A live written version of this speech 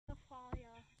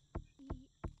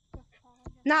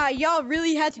Nah, y'all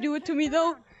really had to do it to me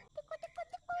though.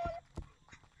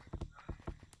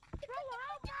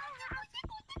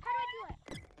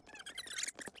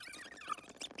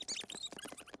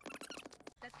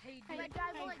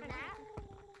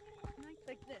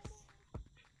 Like this.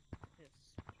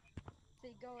 So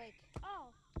you go like, oh.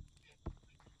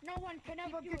 No one can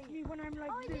ever get me when I'm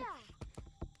like this. Yeah.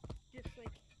 Just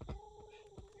like.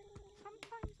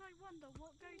 Sometimes I wonder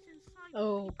what goes inside.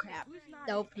 Oh crap.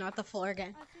 Nope, not the floor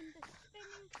again. As in the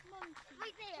spinning monkey.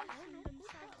 Right there.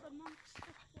 Themselves amongst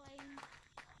the flame.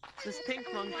 This pink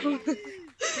monkey.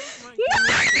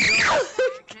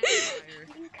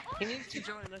 He needs to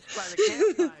join us by the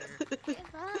campfire.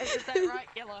 Is that right,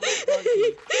 yellow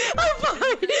monkey? I'm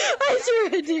fine. I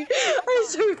surrender.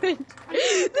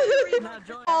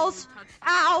 Balls.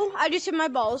 Ow! I just hit my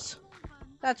balls.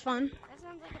 That's fun. That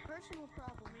sounds like a personal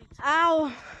problem.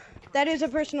 Ow! That is a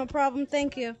personal problem.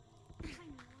 Thank you.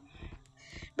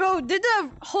 Bro, did the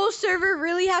whole server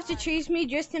really have to chase me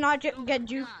just to not get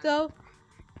juked though?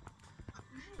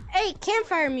 Hey,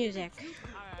 campfire music.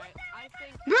 Alright, I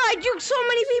think... Bro, I juked so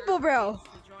many people, bro.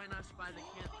 Join us by the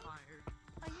campfire.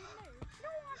 Are you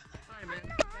new? Sorry, man. You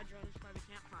gotta join us by the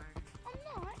campfire. I'm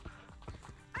not.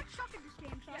 I suck at this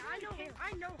game, so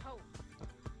I know hope.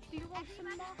 Do you want some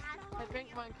marshmallows? Hey,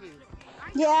 pink monkey.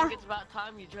 Yeah. I think it's about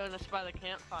time you join us by the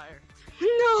campfire.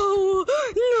 No.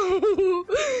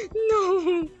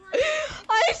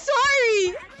 I'm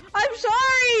sorry.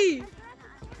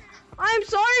 I'm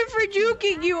sorry for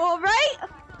juking you, alright? No,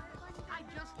 you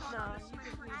just need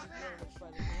to join us by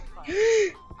the campfire.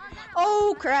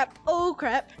 Oh crap.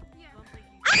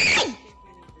 Ay!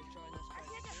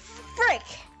 Frick.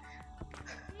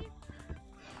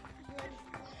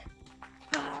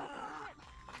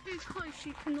 Who's close?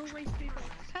 You can always do that.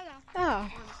 Hello. Oh.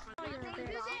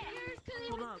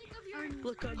 Hold up.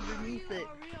 Look underneath it.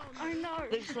 I know.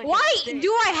 There's like Why a stick.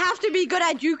 do I have to be good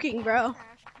at juking, bro? Do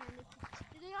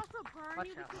they also burn Watch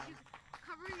you out, because man. you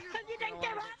cover your...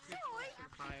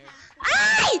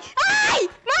 Ay!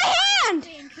 My hand!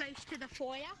 Being close to the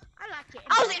foyer. I like it.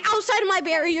 I was outside of my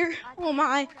barrier. Oh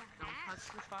my. Don't touch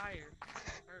the fire.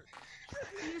 It hurts.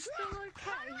 You're still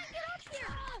okay. Get up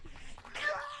here!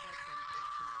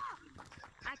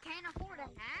 I can't afford a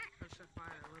hat. Touch the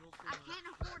fire a little too I much. can't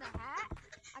afford a hat.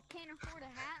 I can't afford a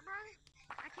hat, bro.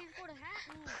 I can't afford a hat.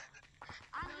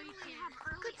 I literally have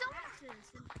early access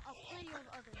and plenty of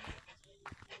other hats.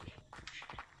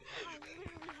 I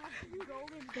literally have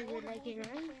golden gold. Like it,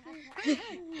 right?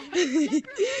 You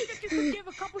could give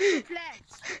a couple of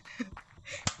flats.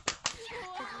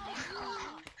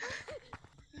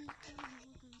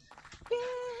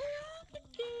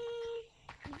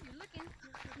 You're looking.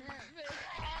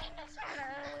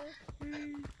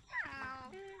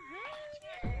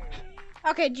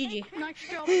 Okay, GG. Nice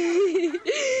job.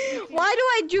 Why do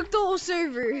I juke the whole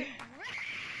server?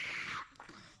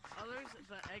 Oh, there's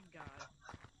the egg guy.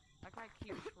 That guy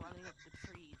keeps running up the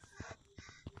trees.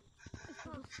 It's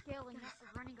called scaling, not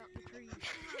running up the trees.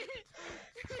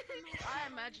 I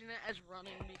imagine it as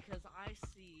running because I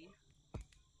see...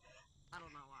 I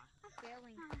don't know why.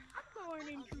 Scaling. I'm going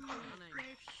into Running.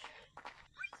 fish.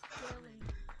 Scaling.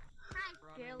 Running.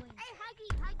 Scaling. Hey, Huggy.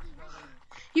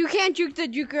 You can't juke the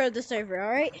juker of the server,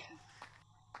 alright?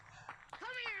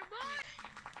 Come here,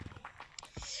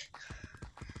 boy.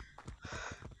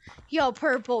 Yo,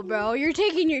 Purple, bro. You're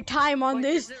taking your time on Wait,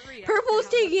 this. does it react to Purple's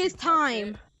how taking much his you touch time.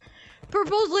 it?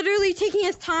 Purple's literally taking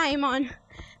his time on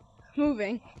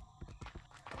moving.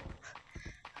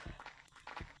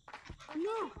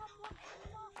 No.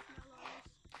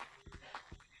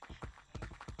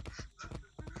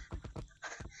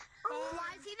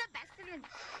 Why is he the best in it?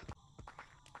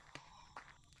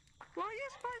 Why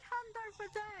is my hand over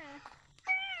there?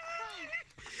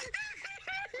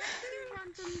 Thank you,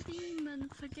 random demon,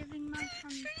 for giving my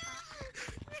hand back.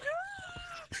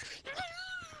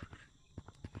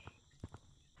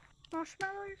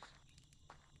 Marshmallows?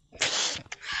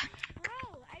 Bro,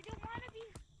 I don't want to be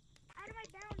out of my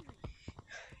boundary.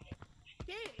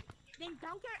 Dude, then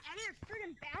don't get out of your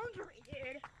freaking boundary,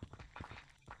 dude.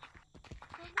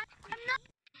 I'm not.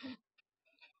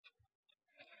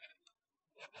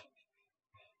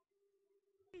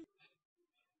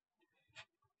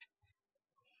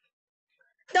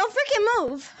 Don't freaking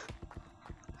move.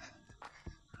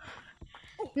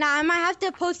 Nah, I might have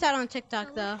to post that on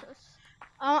TikTok though.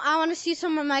 I want to see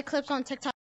some of my clips on TikTok.